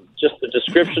 Just the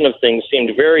description of things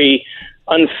seemed very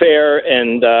unfair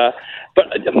and but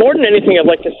more than anything, I'd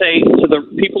like to say to the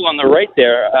people on the right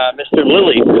there, Mr.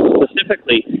 Lilly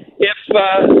specifically,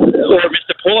 or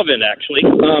Mr. Polovin actually,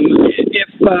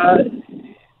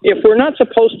 if we're not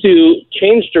supposed to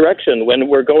change direction when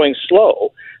we're going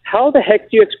slow, how the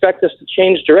heck do you expect us to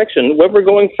change direction when we're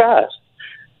going fast?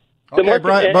 Okay,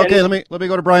 Brian. Let me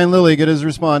go to Brian Lilly, get his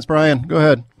response. Brian, go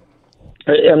ahead.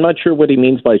 I'm not sure what he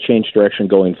means by change direction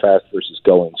going fast versus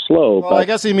going slow. Well, I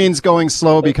guess he means going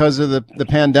slow because of the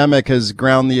pandemic has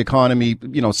ground the economy,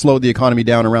 slowed the economy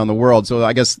down around the world. So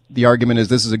I guess the argument is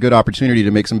this is a good opportunity to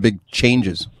make some big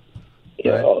changes.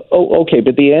 Right? Okay,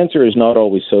 but the answer is not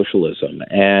always socialism.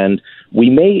 And we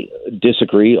may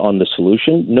disagree on the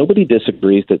solution. Nobody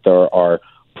disagrees that there are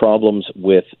problems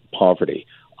with poverty,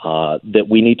 that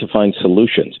we need to find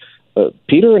solutions.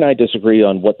 Peter and I disagree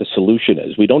on what the solution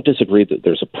is. We don't disagree that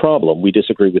there's a problem. We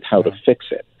disagree with how to fix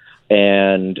it.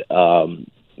 And,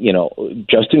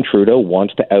 Justin Trudeau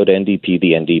wants to out-NDP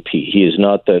the NDP. He is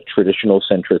not the traditional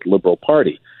centrist Liberal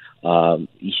Party.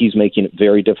 He's making it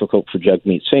very difficult for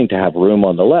Jagmeet Singh to have room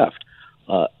on the left.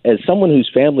 As someone whose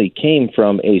family came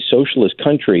from a socialist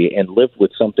country and lived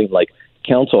with something like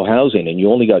council housing, and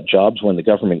you only got jobs when the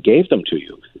government gave them to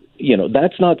you,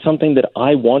 that's not something that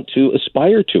I want to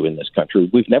aspire to in this country.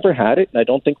 We've never had it, and I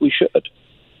don't think we should.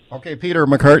 Okay, Peter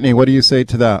McCartney, what do you say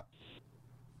to that?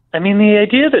 I mean, the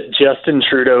idea that Justin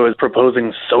Trudeau is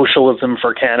proposing socialism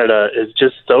for Canada is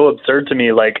just so absurd to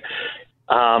me. Like,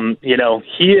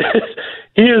 he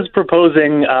is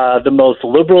proposing the most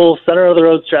liberal,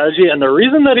 center-of-the-road strategy, and the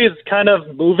reason that he's kind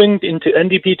of moving into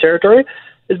NDP territory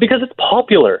is because it's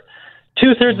popular.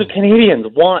 2/3 of Canadians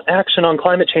want action on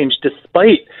climate change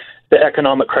despite the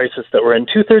economic crisis that we're in.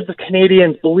 2/3 of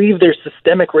Canadians believe there's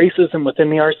systemic racism within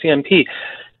the RCMP.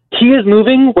 He is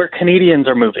moving where Canadians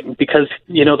are moving because,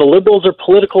 the Liberals are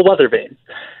political weather vanes.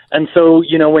 And so,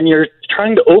 when you're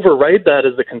trying to override that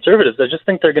as the Conservatives, I just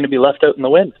think they're going to be left out in the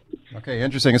wind. Okay,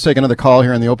 interesting. Let's take another call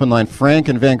here on the open line. Frank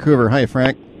in Vancouver. Hi,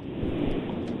 Frank.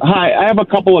 Hi, I have a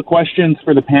couple of questions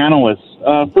for the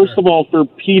panelists. First of all, for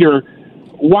Peter,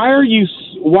 why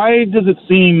does it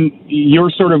seem your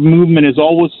sort of movement is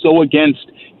always so against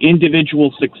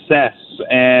individual success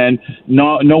and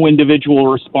no individual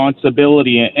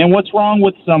responsibility? And what's wrong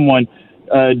with someone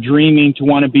dreaming to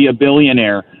want to be a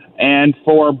billionaire? And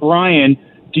for Brian,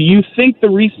 do you think the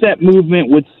reset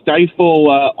movement would stifle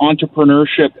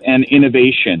entrepreneurship and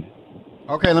innovation?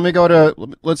 Okay,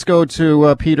 let's go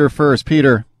to Peter first.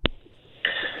 Peter.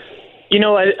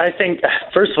 I think,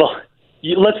 first of all,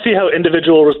 let's see how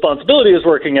individual responsibility is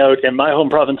working out in my home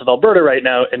province of Alberta right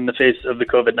now in the face of the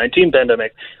COVID-19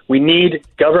 pandemic. We need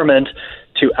government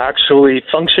to actually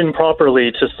function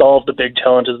properly to solve the big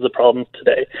challenges of the problems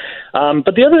today.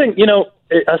 But the other thing,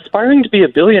 aspiring to be a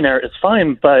billionaire is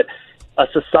fine, but a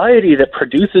society that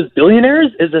produces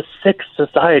billionaires is a sick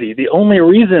society. The only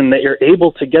reason that you're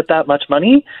able to get that much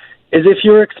money is if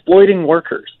you're exploiting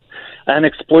workers and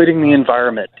exploiting the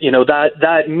environment.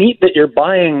 That meat that you're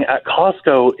buying at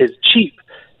Costco is cheap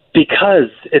because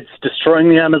it's destroying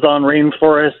the Amazon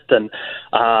rainforest and,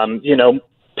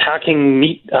 packing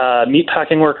meat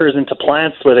packing workers into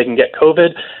plants where they can get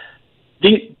COVID.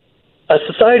 A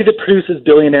society that produces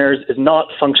billionaires is not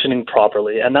functioning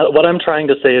properly. And what I'm trying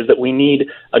to say is that we need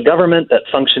a government that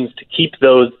functions to keep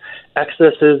those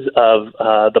excesses of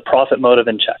the profit motive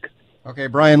in check. Okay,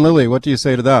 Brian Lilly, what do you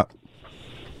say to that?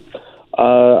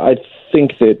 I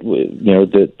think that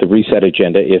the reset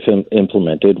agenda, if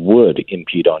implemented, would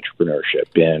impede entrepreneurship,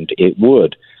 and it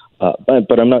would.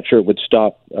 But I'm not sure it would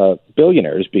stop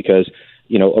billionaires because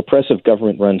oppressive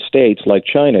government-run states like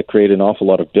China create an awful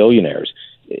lot of billionaires.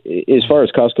 As far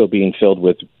as Costco being filled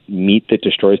with meat that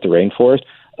destroys the rainforest,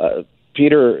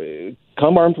 Peter,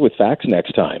 come armed with facts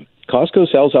next time. Costco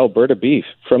sells Alberta beef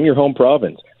from your home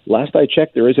province. Last I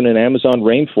checked, there isn't an Amazon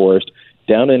rainforest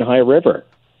down in High River.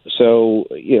 So,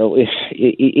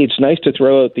 it's nice to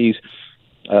throw out these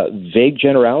vague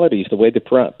generalities the way the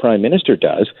Prime Minister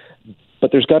does,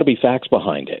 but there's got to be facts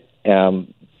behind it.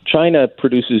 China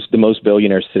produces the most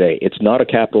billionaires today. It's not a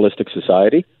capitalistic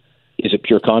society. Is it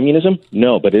pure communism?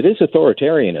 No, but it is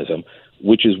authoritarianism,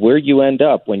 which is where you end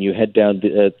up when you head down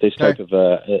this type of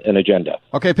an agenda.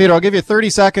 Okay, Peter, I'll give you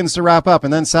 30 seconds to wrap up,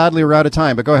 and then sadly we're out of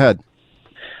time, but go ahead.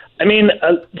 I mean,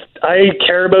 I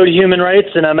care about human rights,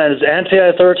 and I'm as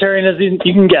anti-authoritarian as you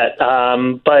can get.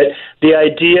 But the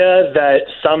idea that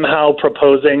somehow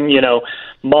proposing,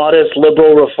 modest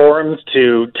liberal reforms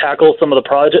to tackle some of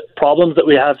the problems that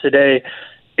we have today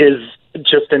is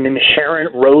just an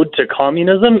inherent road to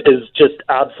communism is just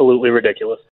absolutely ridiculous.